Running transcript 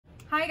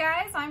Hi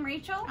guys, I'm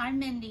Rachel. I'm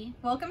Mindy.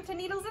 Welcome to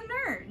Needles and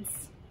Nerds.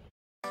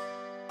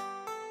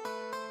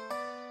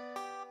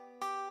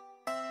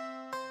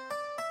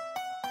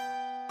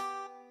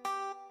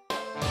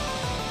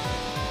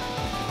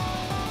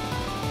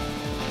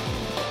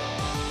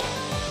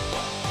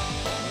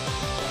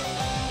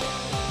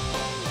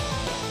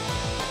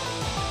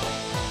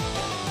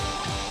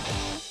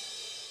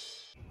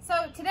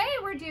 So today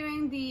we're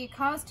doing the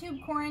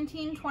Costuber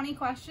quarantine 20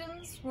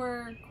 questions,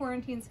 where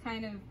quarantine's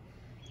kind of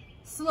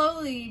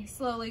slowly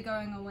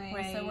going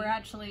away. So we're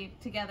actually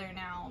together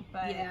now,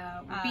 but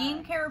yeah, we're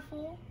being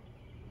careful,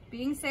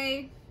 being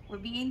safe. we're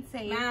being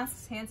safe,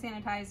 Masks, hand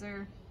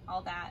sanitizer,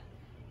 all that.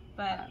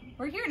 But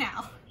we're here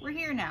now. We're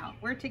here now.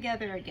 We're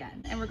together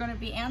again, and we're going to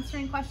be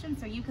answering questions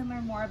so you can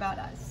learn more about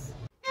us.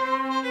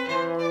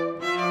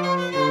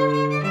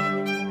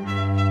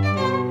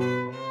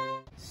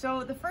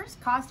 So the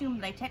first costume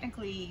that I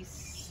technically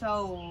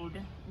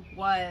sewed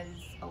was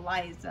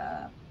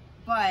Eliza,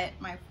 but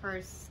my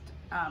first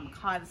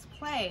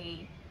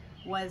cosplay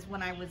was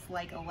when I was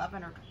like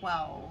 11 or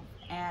 12,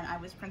 and I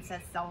was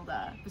Princess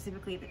Zelda,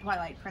 specifically the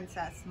Twilight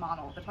Princess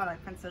model. The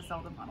Twilight Princess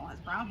Zelda model has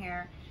brown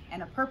hair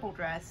and a purple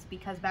dress,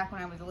 because back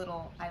when I was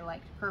little I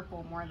liked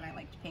purple more than I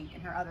liked pink,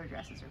 and her other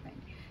dresses are pink.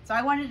 So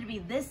I wanted to be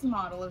this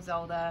model of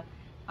Zelda.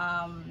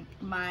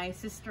 My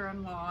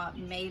sister-in-law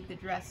made the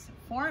dress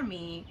for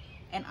me,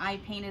 and I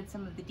painted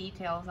some of the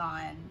details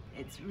on.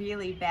 It's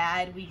really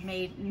bad. We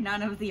made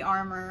none of the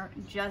armor,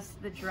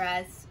 just the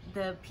dress.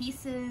 The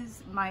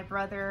pieces my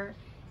brother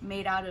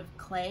made out of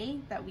clay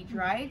that we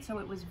dried, so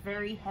it was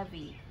very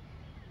heavy,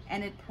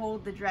 and it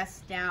pulled the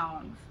dress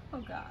down.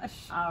 Oh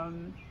gosh.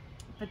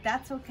 But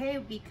that's okay,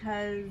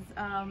 because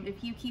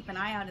if you keep an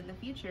eye out in the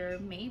future,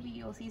 maybe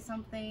you'll see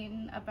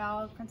something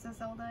about Princess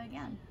Zelda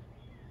again.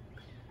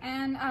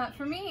 And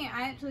for me,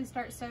 I actually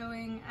start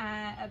sewing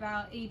at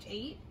about age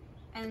 8.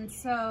 And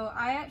so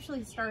I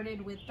actually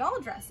started with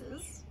doll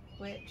dresses,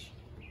 which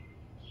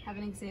I have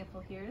an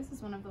example here. This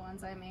is one of the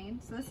ones I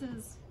made. So this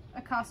is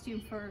a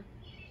costume for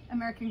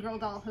American Girl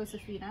doll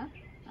Josefina.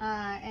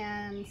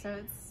 And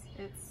so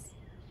it's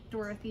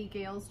Dorothy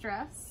Gale's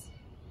dress.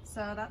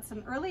 So that's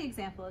an early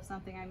example of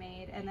something I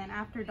made. And then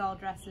after doll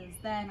dresses,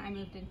 then I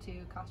moved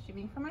into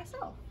costuming for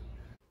myself.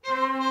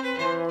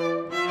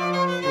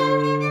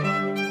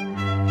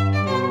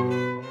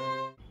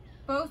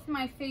 Both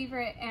my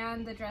favorite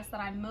and the dress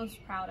that I'm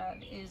most proud of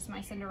is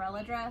my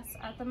Cinderella dress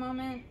at the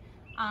moment.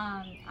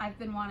 I've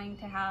been wanting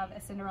to have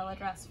a Cinderella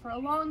dress for a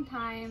long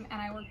time, and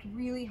I worked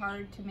really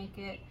hard to make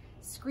it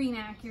screen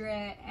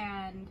accurate,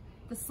 and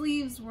the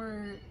sleeves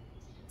were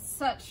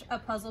such a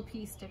puzzle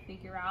piece to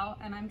figure out,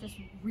 and I'm just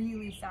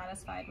really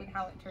satisfied with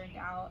how it turned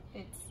out.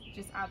 It's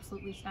just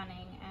absolutely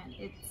stunning, and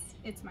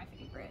it's my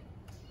favorite.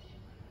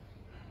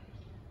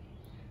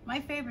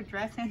 My favorite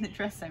dress, and the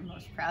dress I'm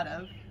most proud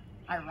of,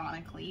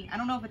 ironically, I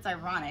don't know if it's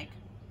ironic,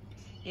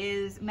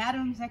 is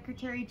Madam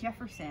Secretary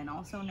Jefferson,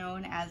 also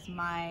known as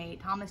my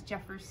Thomas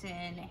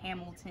Jefferson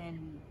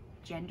Hamilton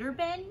gender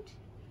bend.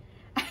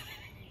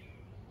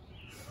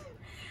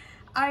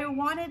 I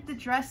wanted the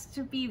dress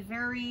to be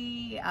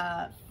very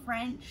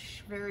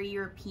French, very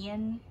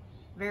European,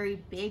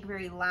 very big,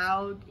 very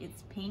loud.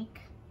 It's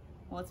pink.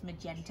 Well, it's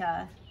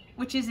magenta,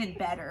 which isn't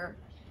better.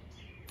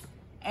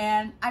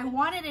 And I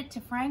wanted it to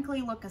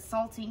frankly look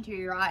assaulting to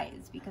your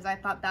eyes, because I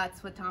thought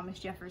that's what Thomas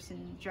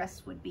Jefferson's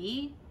dress would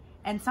be.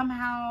 And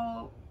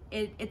somehow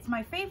it's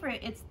my favorite.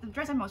 It's the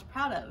dress I'm most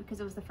proud of, because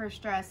it was the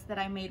first dress that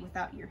I made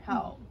without your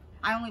help.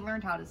 I only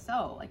learned how to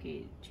sew like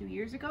 2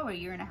 years ago, a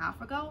year and a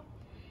half ago.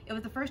 It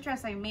was the first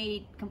dress I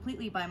made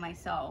completely by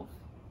myself.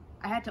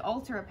 I had to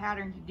alter a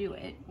pattern to do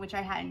it, which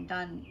I hadn't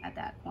done at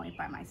that point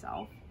by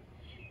myself.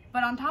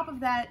 But on top of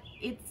that,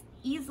 it's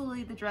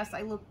easily the dress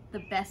I look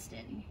the best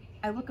in.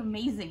 I look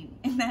amazing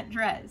in that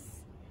dress.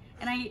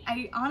 And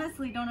I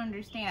honestly don't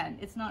understand.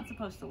 It's not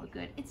supposed to look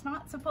good. It's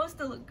not supposed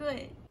to look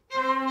good.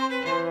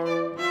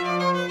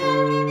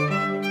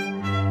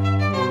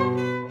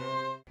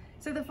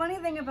 So the funny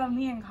thing about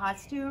me in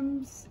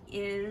costumes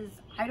is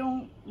I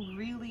don't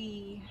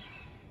really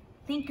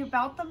think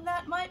about them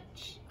that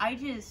much. I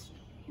just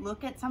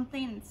look at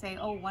something and say,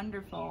 oh,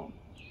 wonderful.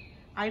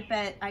 I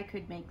bet I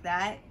could make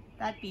that.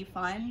 That'd be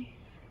fun.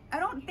 I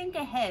don't think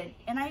ahead,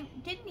 and I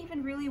didn't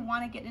even really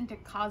want to get into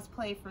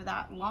cosplay for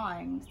that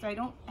long, so I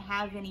don't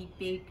have any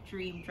big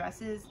dream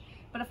dresses.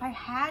 But if I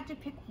had to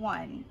pick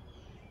one,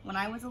 when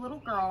I was a little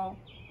girl,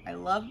 I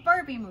loved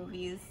Barbie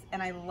movies,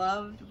 and I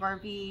loved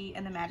Barbie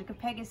and the Magic of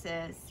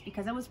Pegasus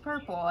because it was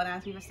purple, and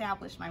as we've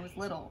established, when I was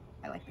little,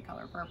 I liked the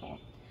color purple.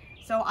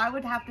 So I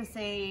would have to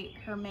say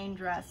her main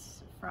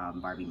dress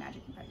from Barbie,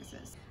 Magic, and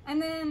Pegasus. And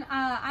then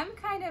I'm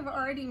kind of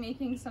already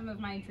making some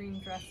of my dream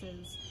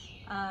dresses.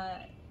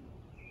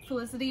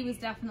 Felicity was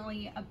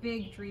definitely a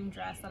big dream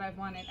dress that I've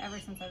wanted ever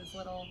since I was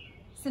little.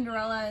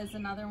 Cinderella is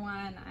another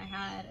one. I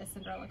had a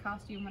Cinderella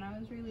costume when I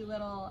was really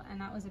little, and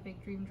that was a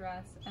big dream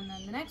dress. And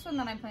then the next one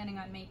that I'm planning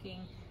on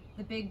making,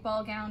 the big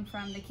ball gown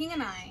from The King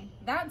and I,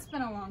 that's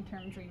been a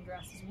long-term dream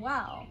dress as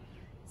well.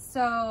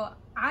 So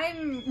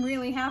I'm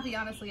really happy,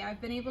 honestly. I've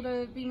been able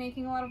to be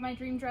making a lot of my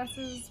dream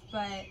dresses,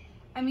 but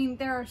I mean,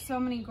 there are so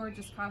many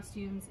gorgeous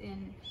costumes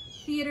in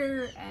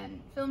theater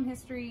and film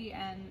history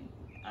and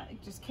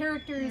just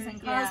characters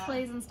and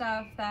cosplays and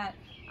stuff that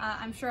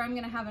I'm sure I'm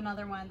gonna have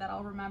another one that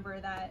I'll remember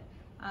that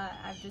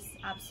I've just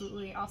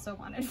absolutely also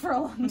wanted for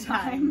a long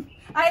time.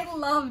 I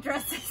love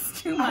dresses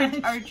too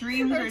much. Our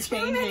dreams are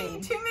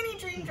changing. Too many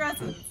dream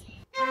dresses.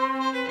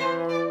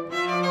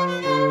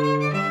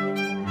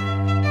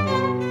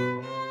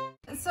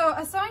 So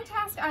a sewing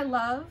task I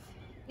love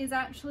is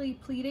actually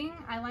pleating.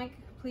 I like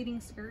pleating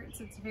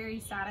skirts. It's very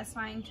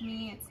satisfying to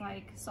me. It's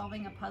like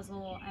solving a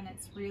puzzle, and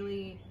it's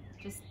really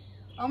just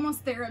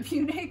almost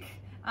therapeutic.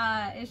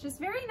 It's just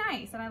very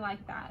nice, and I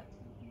like that.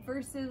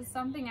 Versus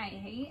something I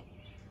hate.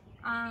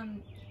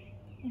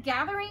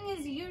 Gathering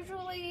is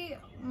usually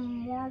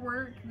more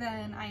work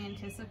than I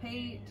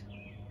anticipate.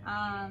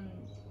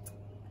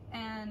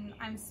 And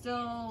I'm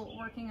still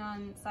working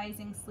on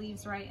sizing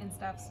sleeves right and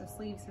stuff, so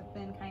sleeves have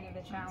been kind of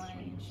a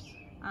challenge.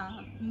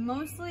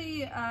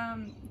 Mostly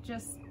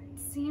just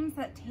seams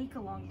that take a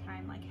long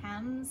time, like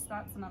hems.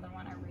 That's another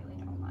one I really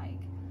don't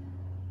like.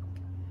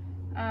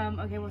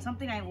 Okay, well,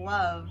 something I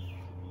love,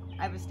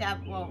 I've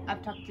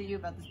talked to you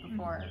about this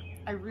before.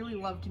 I really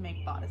love to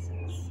make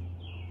bodices,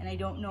 and I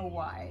don't know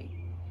why,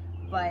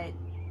 but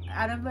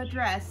out of a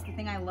dress, the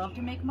thing I love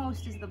to make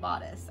most is the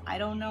bodice. I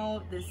don't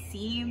know, the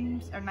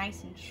seams are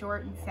nice and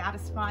short and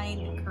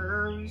satisfying. The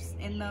curves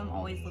in them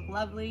always look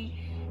lovely,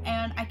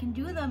 and I can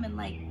do them in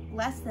like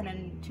less than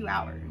in 2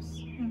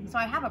 hours. So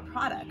I have a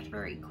product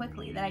very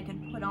quickly that I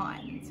can put on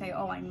and say,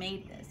 oh, I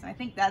made this. And I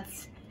think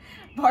that's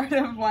part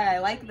of why I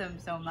like them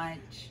so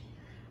much.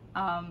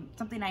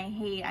 Something I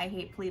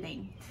hate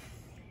pleating.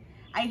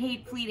 I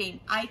hate pleating.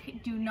 I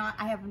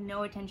have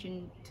no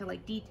attention to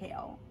like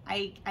detail.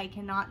 I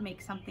cannot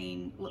make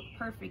something look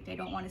perfect. I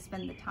don't want to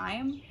spend the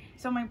time.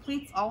 So my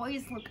pleats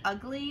always look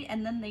ugly,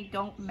 and then they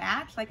don't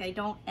match, like I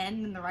don't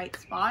end in the right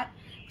spot.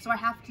 So I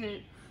have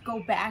to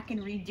go back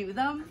and redo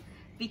them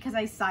because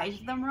I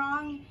sized them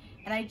wrong,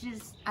 and I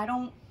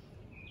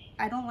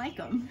don't like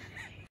them.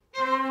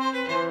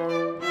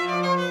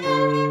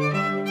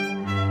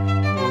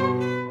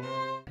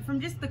 From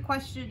just the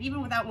question,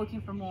 even without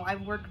looking for more,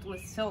 I've worked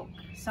with silk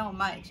so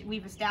much.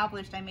 We've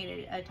established, I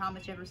made a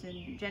Thomas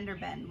Jefferson gender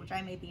bend, which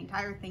I made the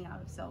entire thing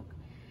out of silk.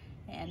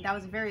 And that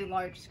was a very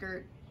large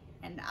skirt.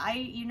 And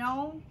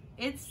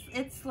it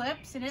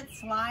slips and it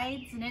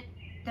slides and it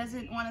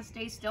doesn't want to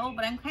stay still,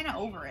 but I'm kind of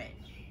over it.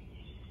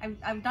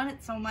 I've done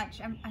it so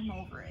much, I'm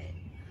over it.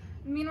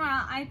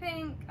 Meanwhile, I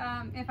think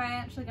if I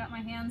actually got my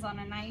hands on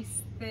a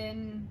nice,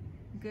 thin,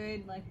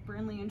 good, like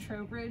Burnley and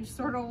Trowbridge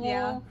sort of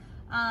wool,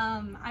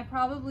 I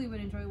probably would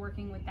enjoy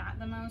working with that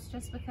the most,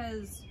 just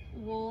because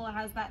wool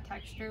has that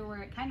texture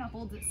where it kind of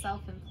holds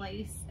itself in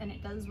place and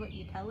it does what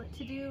you tell it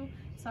to do.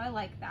 So I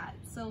like that.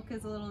 Silk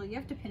is a little, you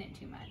have to pin it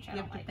too much. I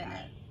don't like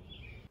that.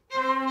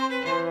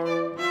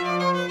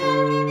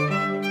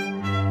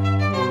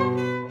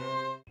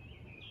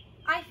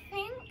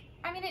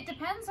 I mean, it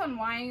depends on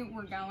why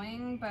we're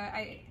going, but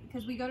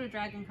because we go to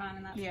Dragon Con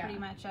and that's pretty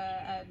much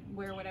a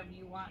wear whatever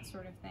you want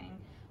sort of thing.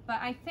 But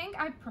I think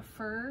I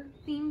prefer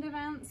themed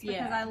events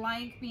because I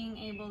like being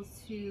able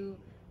to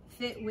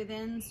fit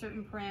within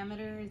certain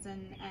parameters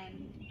and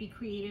be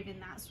creative in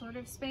that sort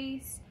of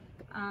space.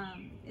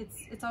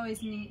 It's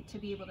always neat to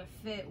be able to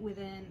fit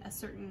within a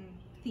certain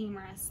theme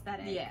or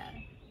aesthetic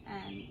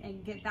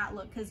and get that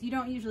look, because you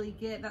don't usually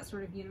get that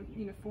sort of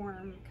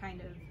uniform kind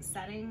of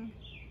setting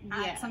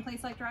at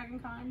someplace like Dragon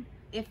Con.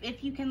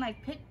 If you can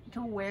like pick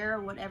to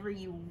wear whatever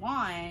you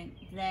want,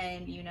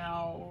 then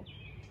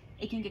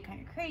it can get kind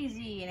of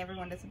crazy and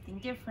everyone does something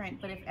different.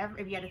 But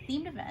if you had a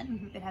themed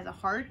event that has a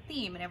hard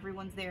theme and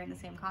everyone's there in the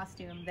same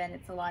costume, then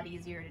it's a lot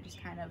easier to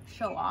just kind of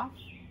show off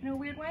in a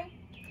weird way.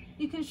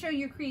 You can show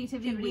your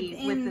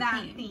creativity within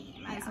that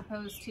theme as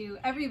opposed to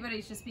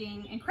everybody's just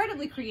being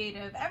incredibly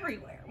creative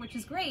everywhere, which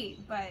is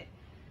great, but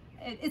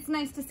it's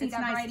nice to see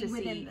that variety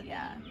within the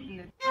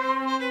theme.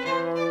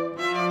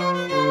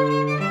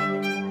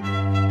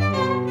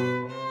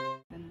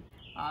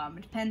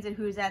 It depends on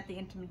who's at the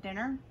intimate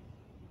dinner,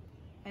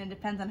 and it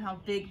depends on how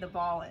big the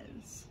ball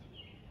is.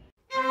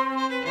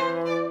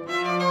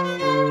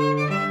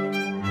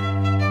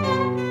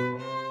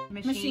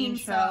 Machine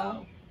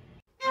sew.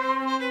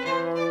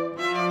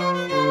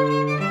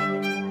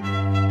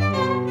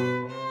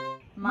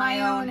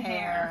 My own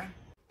hair.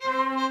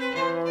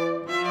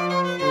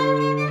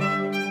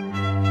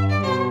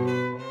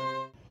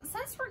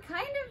 Since we're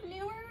kind of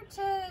newer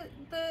to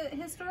the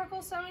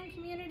historical sewing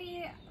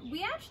community,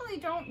 we actually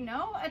don't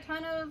know a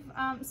ton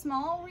of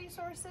small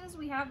resources.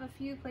 We have a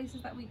few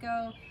places that we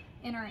go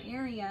in our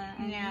area,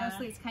 and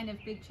mostly it's kind of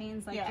big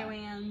chains like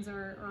Joann's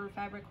or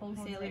fabric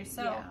wholesalers.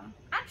 So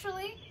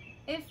actually,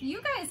 if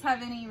you guys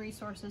have any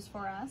resources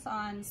for us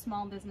on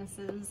small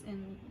businesses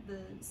in the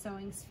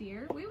sewing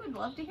sphere, we would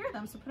love to hear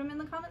them, so put them in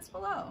the comments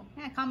below.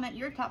 Yeah, comment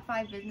your top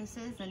 5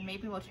 businesses and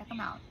maybe we'll check them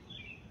out.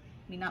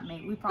 I mean, not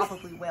maybe, we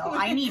probably will.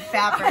 I need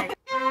fabric.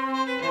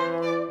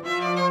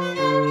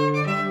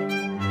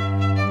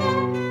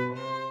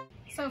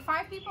 So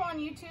 5 people on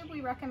YouTube we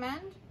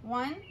recommend.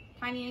 1,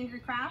 Tiny Angry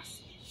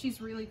Crafts.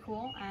 She's really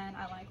cool and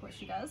I like what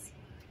she does.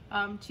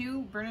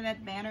 2,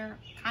 Bernadette Banner.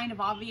 Kind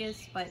of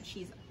obvious, but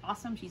she's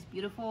awesome. She's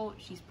beautiful.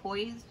 She's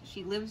poised.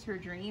 She lives her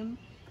dream.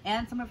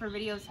 And some of her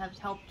videos have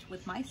helped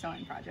with my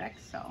sewing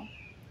projects, so.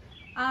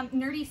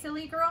 Nerdy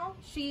Silly Girl.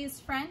 She's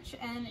French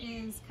and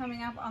is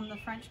coming up on the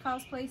French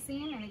cosplay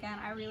scene. And again,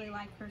 I really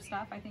like her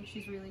stuff. I think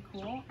she's really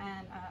cool.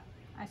 And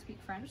I speak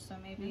French, so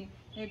maybe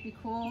it'd be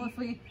cool if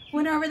we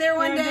went over there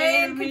one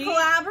day and could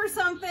collab or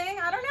something.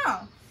 I don't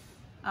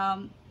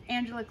know.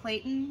 Angela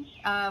Clayton,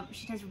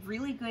 she does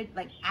really good,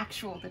 like,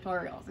 actual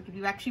tutorials. Like, if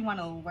you actually want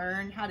to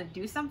learn how to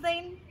do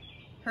something,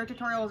 her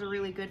tutorials are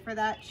really good for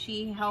that.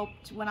 She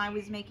helped when I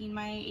was making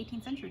my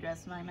 18th century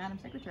dress, my Madam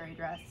Secretary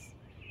dress.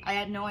 I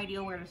had no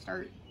idea where to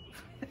start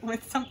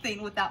with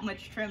something with that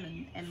much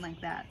trim and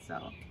like that,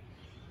 so.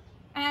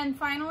 And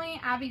finally,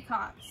 Abby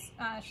Cox.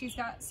 She's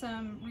got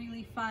some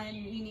really fun,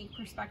 unique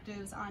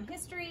perspectives on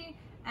history,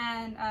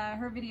 and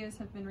her videos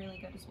have been really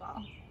good as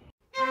well.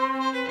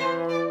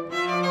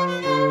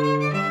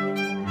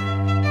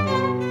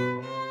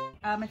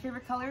 My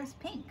favorite color is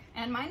pink.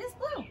 And mine is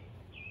blue.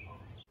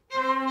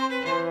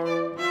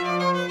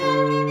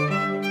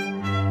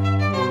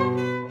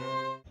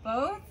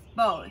 Both?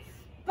 Both.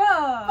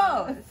 Both.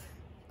 Both.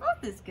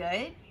 Both is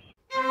good.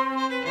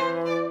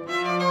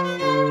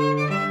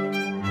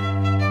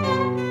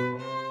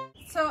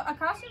 So a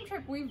costume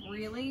trip we've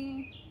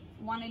really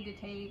wanted to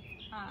take,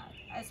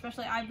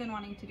 especially I've been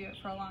wanting to do it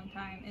for a long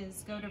time,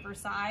 is go to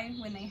Versailles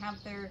when they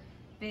have their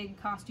big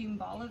costume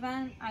ball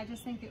event. I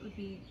just think it would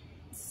be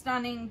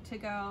stunning to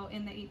go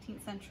in the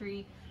 18th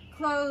century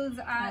clothes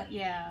at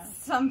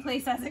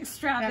someplace as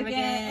extravagant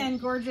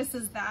and gorgeous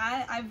as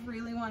that. I've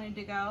really wanted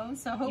to go,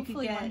 so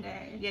hopefully one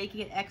day. Yeah, you could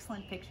get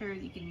excellent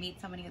pictures. You can meet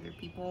so many other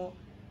people.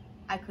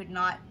 I could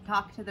not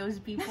talk to those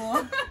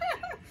people.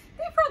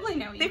 They probably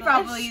know English. They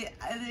probably,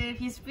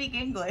 if you speak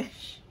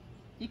English,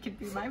 you could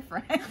be my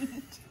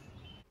friend.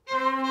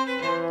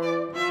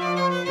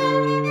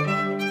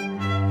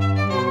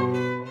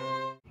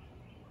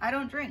 I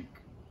don't drink.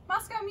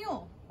 Moscow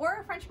Mule or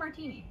a French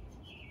martini.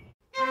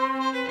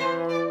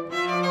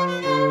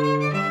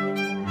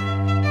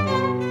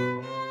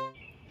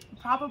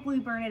 Probably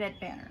Bernadette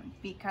Banner,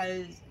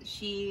 because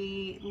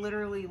she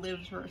literally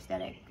lives her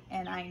aesthetic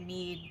and I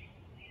need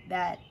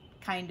that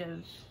kind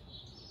of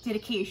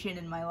dedication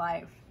in my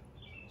life.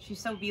 She's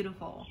so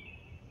beautiful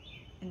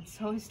and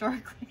so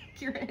historically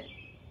accurate.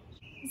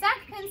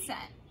 Zach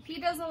Pinsent. He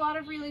does a lot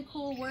of really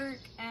cool work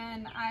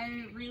and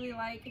I really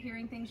like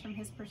hearing things from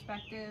his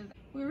perspective.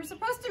 We were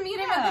supposed to meet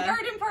him at the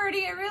garden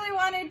party. I really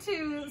wanted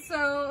to,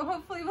 so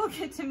hopefully we'll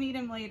get to meet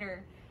him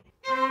later.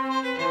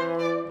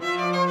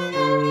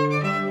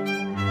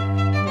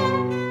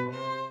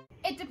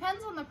 It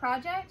depends on the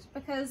project,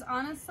 because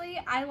honestly,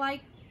 I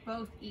like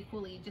both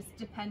equally, just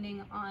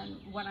depending on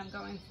what I'm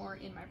going for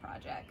in my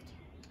project.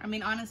 I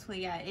mean,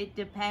 honestly, yeah, it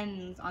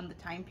depends on the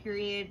time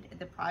period,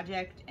 the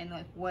project, and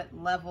like what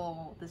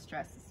level this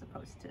dress is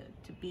supposed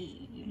to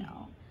be, you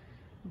know.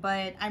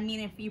 But I mean,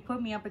 if you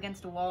put me up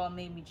against a wall and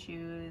made me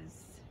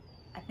choose,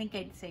 I think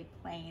I'd say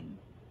plain.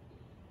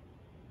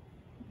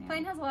 Yeah.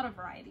 Plain has a lot of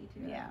variety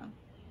to it. Yeah.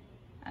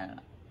 I don't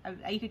know.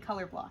 You could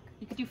color block.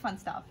 You could do fun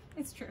stuff.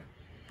 It's true.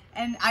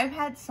 And I've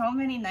had so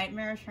many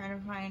nightmares trying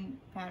to find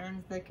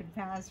patterns that could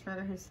pass for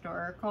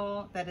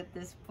historical that at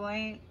this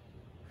point,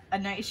 a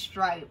nice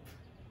stripe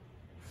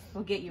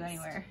will get you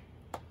anywhere.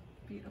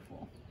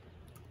 Beautiful.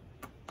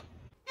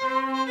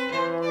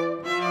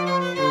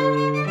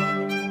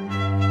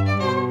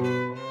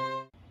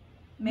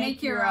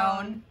 Make your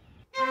own.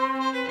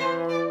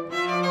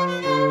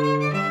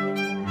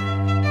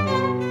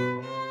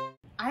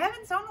 I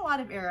haven't sewn a lot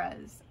of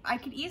eras. I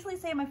could easily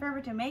say my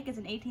favorite to make is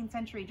an 18th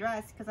century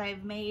dress because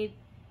I've made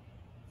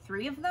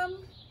 3 of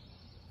them,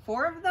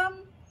 4 of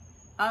them,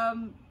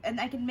 and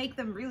I can make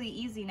them really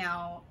easy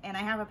now, and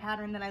I have a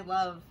pattern that I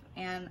love,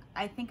 and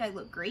I think I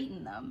look great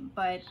in them,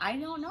 but I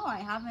don't know, I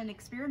haven't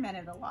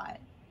experimented a lot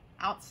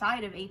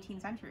outside of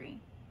 18th century,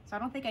 so I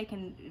don't think I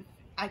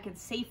can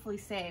safely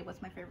say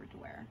what's my favorite to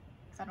wear,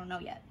 because I don't know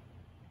yet.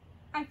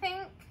 I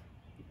think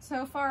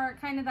so far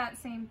kind of that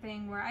same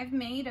thing where I've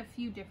made a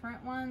few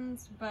different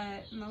ones,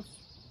 but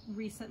most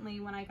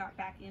recently when I got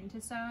back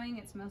into sewing,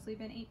 it's mostly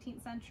been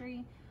 18th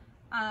century.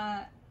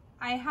 I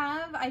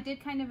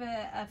did kind of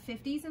a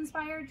 50s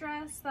inspired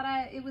dress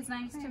that it was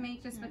nice to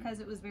make just because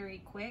it was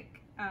very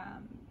quick,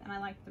 and I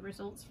liked the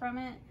results from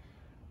it.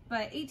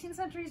 But 18th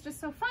century is just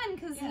so fun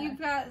because you've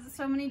got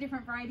so many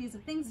different varieties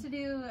of things to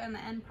do, and the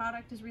end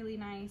product is really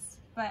nice.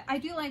 But I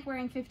do like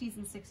wearing 50s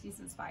and 60s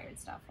inspired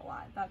stuff a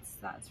lot.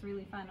 That's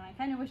really fun, and I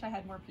kind of wish I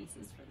had more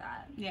pieces for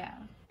that. Yeah.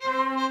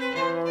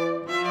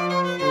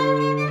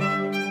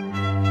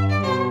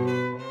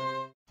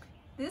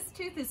 This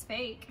tooth is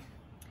fake.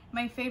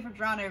 My favorite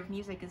genre of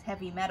music is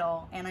heavy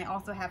metal, and I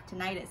also have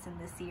tinnitus in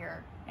this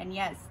ear. And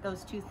yes,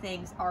 those two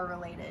things are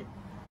related.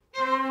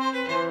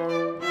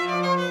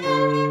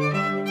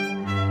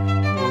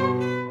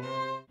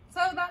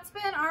 So that's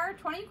been our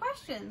 20 any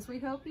questions. We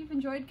hope you've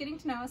enjoyed getting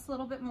to know us a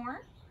little bit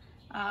more.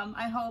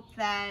 I hope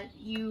that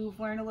you've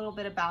learned a little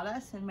bit about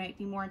us and might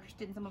be more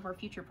interested in some of our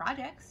future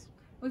projects.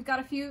 We've got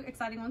a few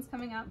exciting ones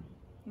coming up.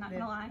 Not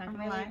gonna lie, I'm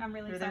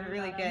really excited. They're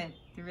really about good. them.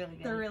 They're really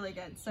good. They're really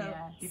good. So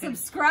yeah,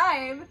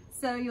 subscribe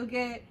so you'll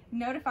get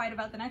notified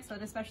about the next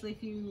one, especially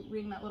if you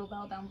ring that little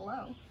bell down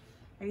below.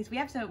 I guess we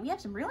have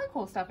some really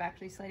cool stuff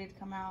actually slated to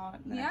come out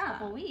in the next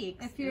couple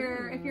weeks. If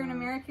you're an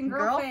American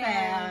Girl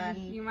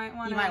fan, you might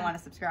want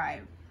to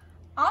subscribe.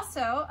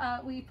 Also,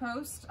 we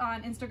post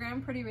on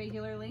Instagram pretty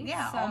regularly.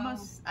 Yeah, so.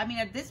 almost. I mean,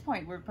 at this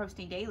point, we're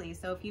posting daily.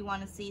 So if you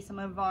want to see some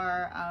of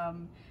our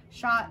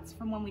shots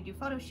from when we do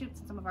photo shoots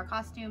and some of our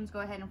costumes, go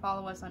ahead and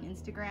follow us on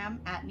Instagram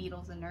at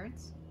Needles and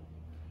Nerds.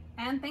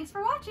 And thanks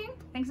for watching.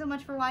 Thanks so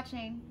much for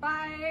watching.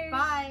 Bye.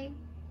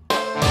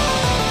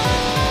 Bye.